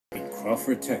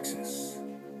Crawford, Texas,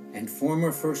 and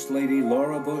former First Lady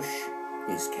Laura Bush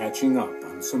is catching up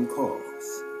on some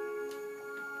calls.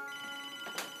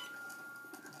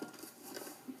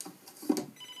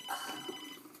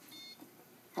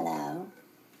 Hello?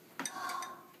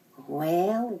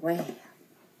 Well,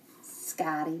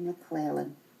 Scotty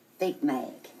McClellan, Big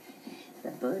Mac, the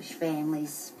Bush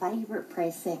family's favorite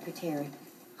press secretary.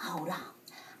 Hold on,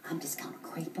 I'm just gonna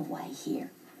creep away here.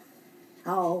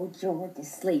 Oh, George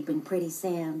is sleeping pretty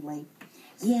soundly.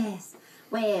 Yes,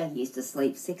 well, he used to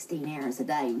sleep 16 hours a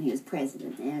day when he was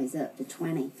president. Now he's up to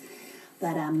 20.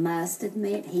 But I must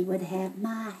admit he would have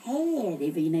my head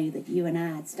if he knew that you and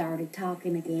I had started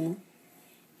talking again.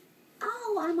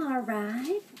 Oh, I'm all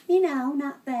right. You know,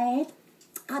 not bad.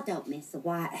 I don't miss the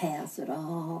White House at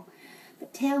all.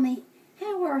 But tell me,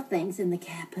 how are things in the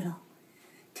Capitol?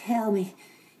 Tell me,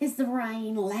 is the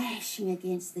rain lashing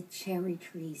against the cherry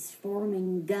trees,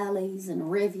 forming gullies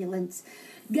and rivulets,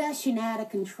 gushing out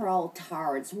of control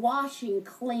torrents, washing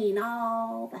clean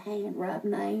all the hand-rubbed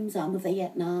names on the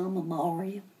Vietnam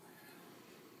Memorial?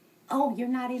 Oh, you're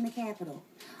not in the Capitol.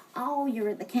 Oh, you're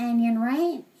at the Canyon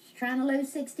Ranch, trying to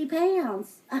lose 60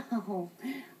 pounds.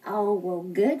 Oh, well,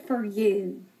 good for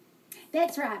you.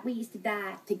 That's right, we used to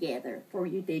diet together before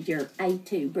you did your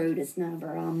A2 Brutus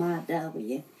number on my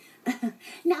W.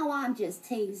 No, I'm just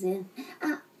teasing.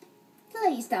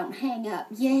 Please don't hang up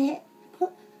yet.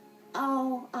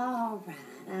 Oh, all right,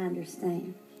 I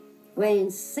understand. When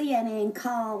CNN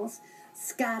calls,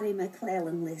 Scotty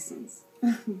McClellan listens.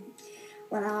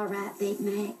 Well, all right, Big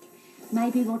Mac.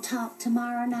 Maybe we'll talk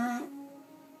tomorrow night.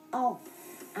 Oh,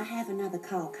 I have another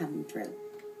call coming through.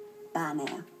 Bye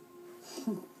now.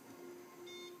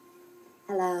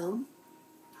 Hello?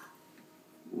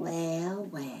 Well.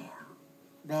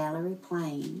 Valerie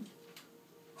Plain.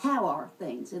 How are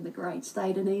things in the great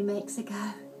state of New Mexico?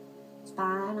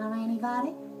 Spying on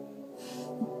anybody?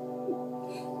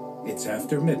 It's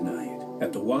after midnight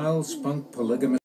at the wild spunk polygamous